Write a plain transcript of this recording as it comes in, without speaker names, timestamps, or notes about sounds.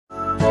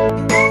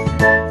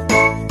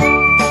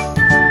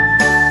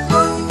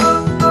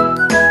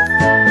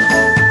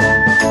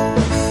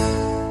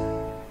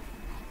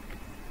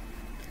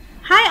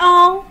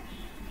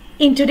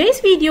In today's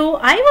video,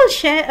 I will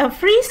share a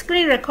free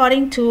screen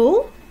recording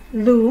tool,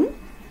 Loom,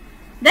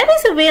 that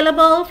is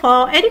available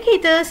for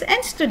educators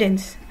and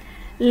students.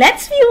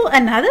 Let's view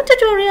another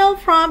tutorial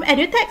from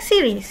Edutech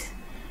Series.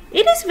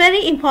 It is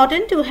very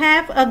important to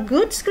have a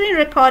good screen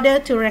recorder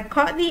to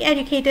record the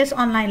educator's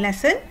online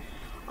lesson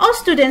or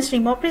students'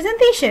 remote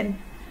presentation.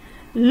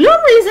 Loom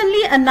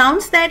recently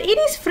announced that it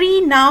is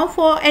free now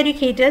for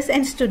educators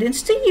and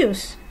students to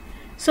use.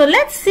 So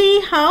let's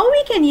see how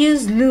we can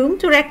use Loom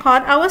to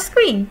record our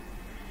screen.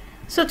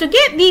 So to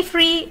get the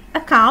free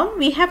account,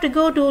 we have to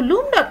go to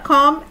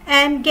loom.com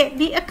and get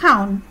the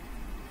account.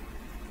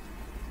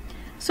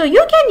 So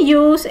you can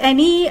use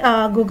any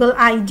Google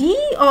ID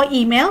or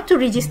email to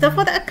register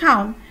for the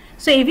account.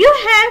 So if you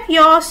have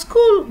your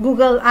school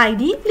Google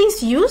ID,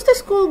 please use the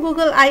school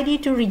Google ID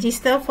to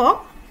register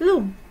for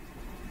Loom.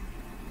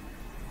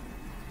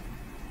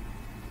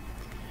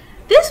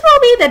 This will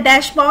be the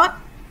dashboard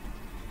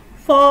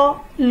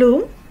for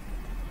Loom,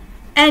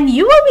 and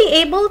you will be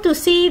able to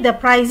see the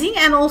pricing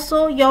and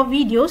also your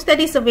videos that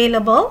is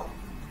available.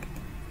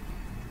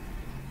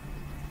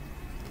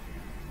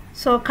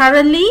 So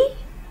currently,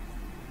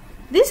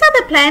 these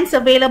are the plans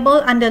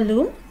available under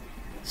Loom.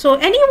 So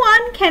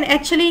anyone can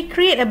actually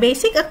create a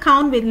basic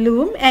account with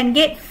Loom and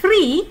get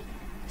free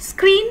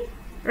screen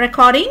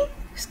recording,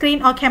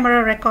 screen or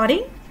camera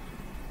recording.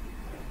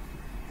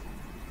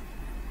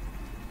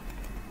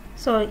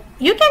 So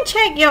you can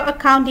check your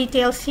account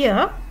details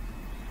here.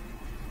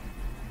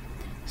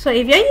 So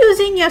if you're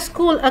using your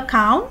school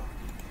account,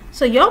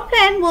 so your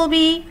plan will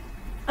be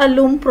a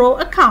Loom Pro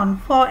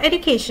account for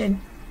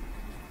education.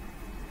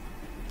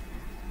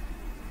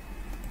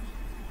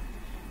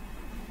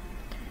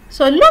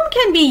 So Loom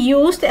can be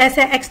used as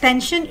an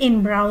extension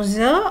in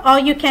browser, or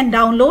you can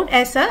download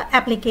as an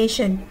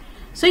application.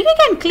 So you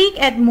can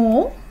click at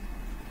More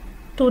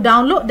to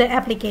download the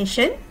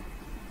application,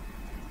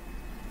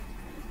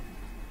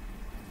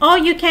 or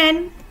you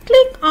can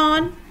click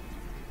on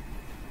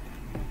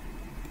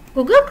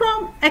Google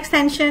Chrome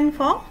extension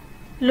for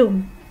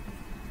Loom.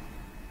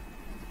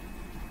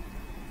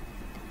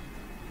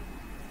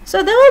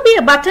 So there will be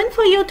a button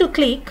for you to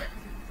click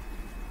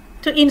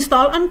to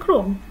install on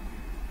Chrome.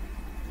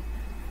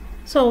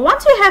 So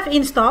once you have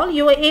installed,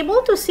 you are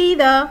able to see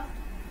the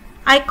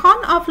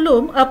icon of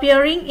Loom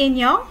appearing in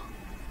your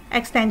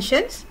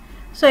extensions.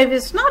 So if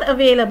it's not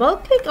available,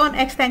 click on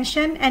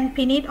extension and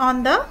pin it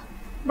on the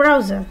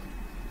browser.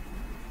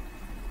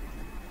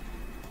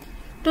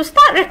 To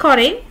start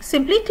recording,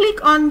 simply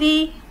click on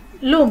the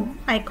Loom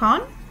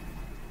icon.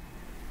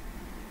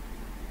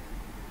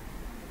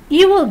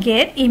 You will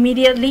get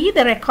immediately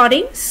the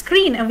recording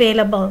screen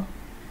available.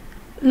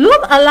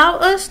 Loom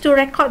allows us to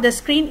record the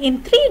screen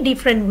in 3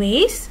 different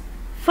ways.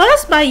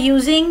 First, by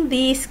using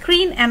the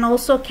screen and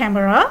also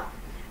camera,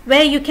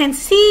 where you can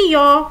see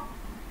your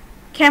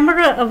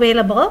camera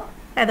available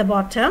at the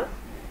bottom,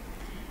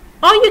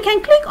 or you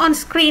can click on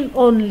screen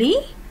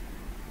only,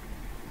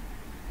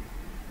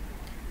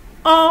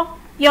 or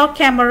your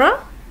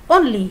camera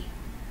only.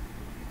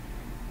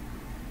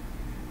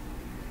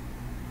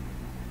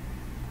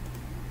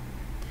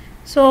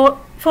 So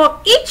for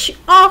each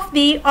of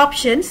the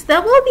options,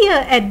 there will be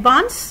an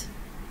advanced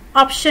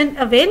option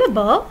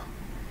available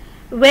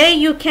where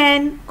you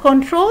can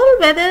control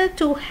whether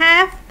to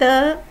have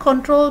the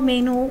control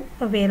menu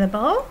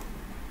available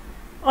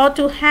or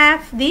to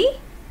have the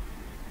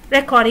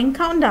recording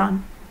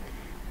countdown.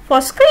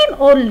 For screen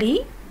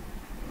only,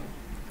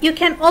 you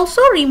can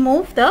also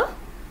remove the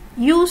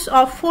use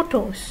of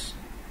photos,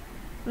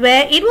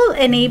 where it will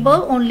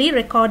enable only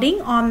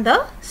recording on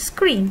the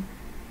screen.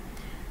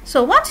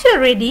 So once you're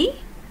ready,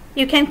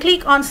 you can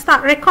click on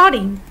Start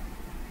Recording.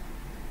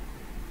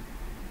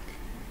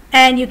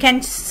 And you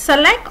can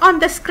select on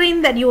the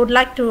screen that you would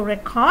like to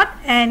record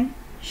and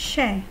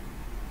share.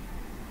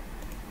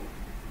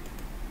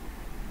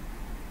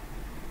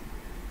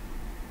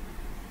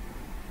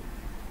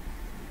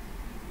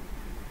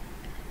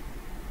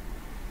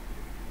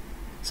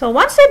 So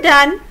once you're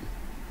done,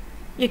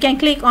 you can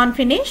click on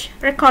Finish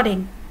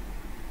Recording.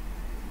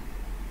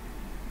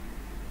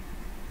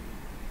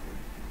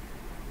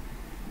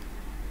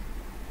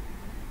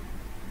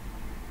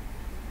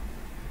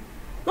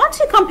 Once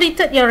you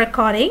completed your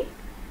recording,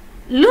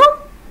 Loom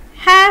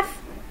have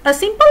a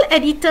simple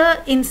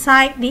editor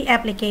inside the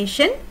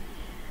application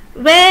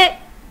where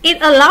it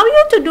allows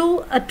you to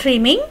do a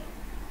trimming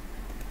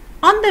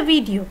on the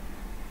video.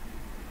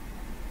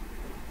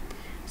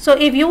 So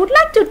if you would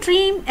like to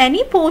trim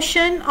any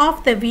portion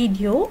of the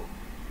video,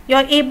 you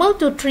are able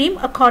to trim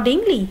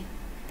accordingly.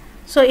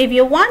 So if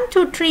you want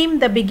to trim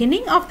the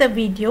beginning of the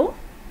video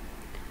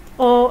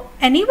or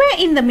anywhere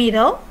in the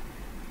middle,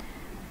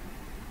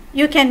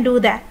 you can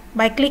do that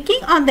by clicking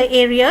on the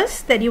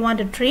areas that you want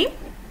to trim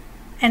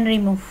and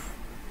remove.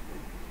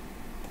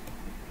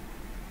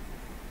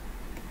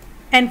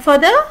 And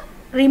further,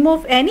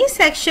 remove any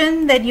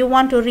section that you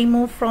want to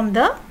remove from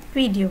the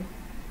video.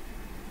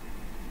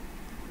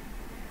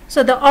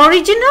 So the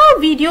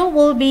original video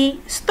will be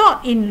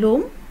stored in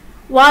Loom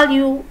while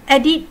you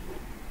edit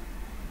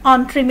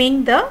on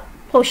trimming the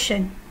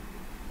portion.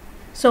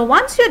 So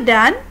once you're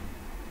done,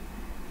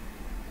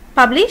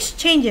 publish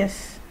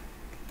changes.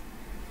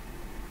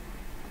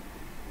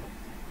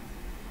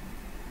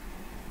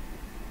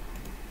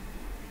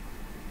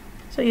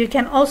 So you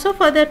can also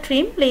further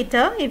trim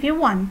later if you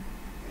want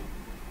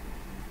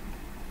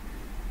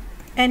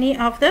any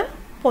of the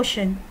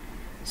portion.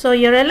 So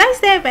you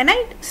realize that when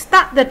I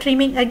start the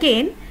trimming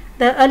again,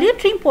 the earlier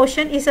trim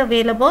portion is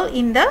available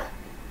in the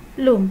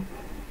Loom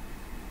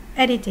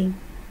editing.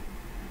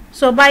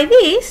 So by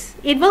this,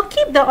 it will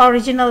keep the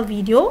original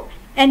video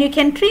and you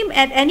can trim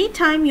at any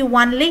time you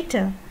want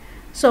later.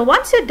 So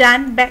once you're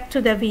done, back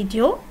to the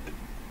video,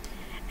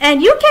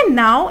 and you can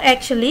now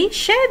actually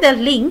share the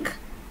link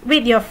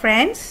with your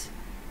friends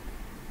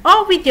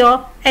or with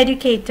your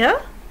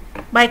educator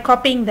by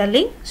copying the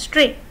link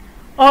straight.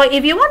 Or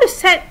if you want to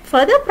set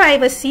further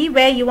privacy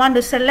where you want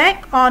to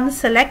select on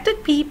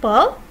selected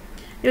people,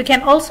 you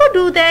can also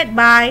do that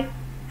by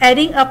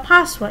adding a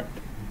password.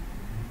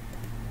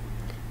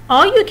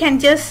 Or you can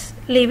just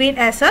leave it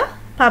as a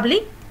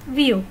public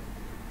view.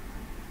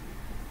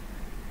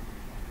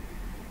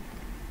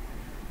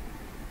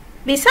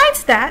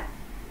 Besides that,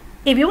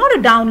 if you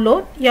want to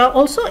download, you're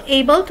also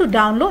able to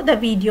download the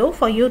video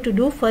for you to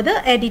do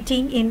further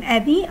editing in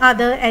any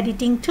other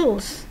editing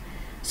tools.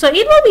 So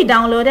it will be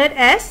downloaded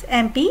as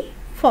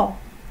MP4.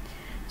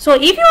 So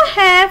if you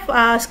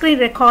have screen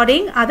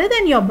recording other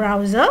than your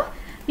browser,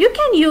 you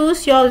can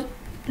use your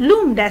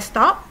Loom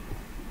desktop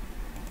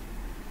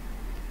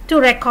to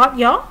record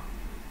your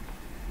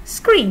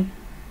screen.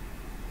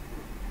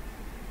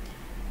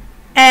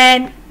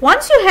 And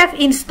once you have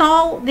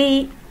installed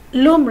the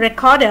Loom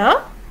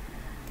recorder,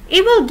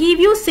 it will give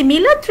you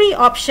similar three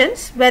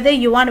options, whether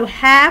you want to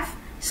have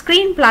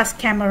screen plus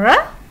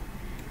camera,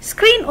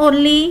 screen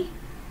only,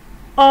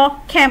 or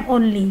cam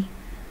only.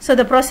 So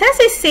the process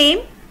is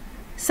same.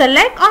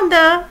 Select on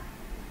the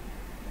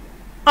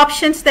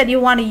options that you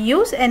want to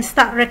use and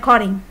start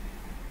recording.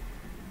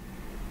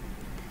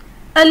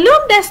 A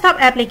Loom desktop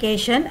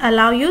application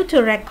allows you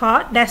to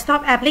record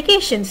desktop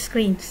application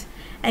screens.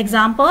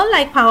 Example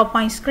like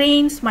PowerPoint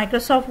screens,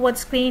 Microsoft Word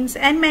screens,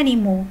 and many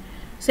more.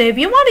 So if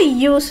you want to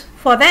use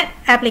for that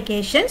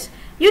applications,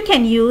 you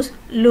can use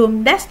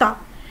Loom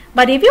desktop.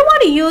 But if you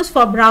want to use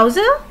for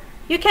browser,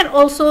 you can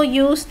also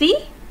use the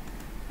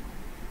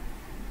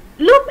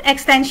Loom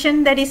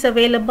extension that is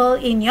available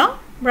in your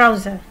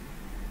browser.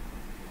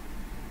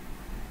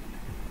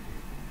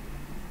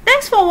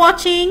 Thanks for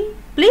watching.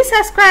 Please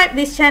subscribe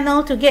this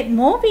channel to get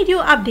more video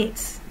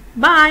updates.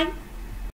 Bye.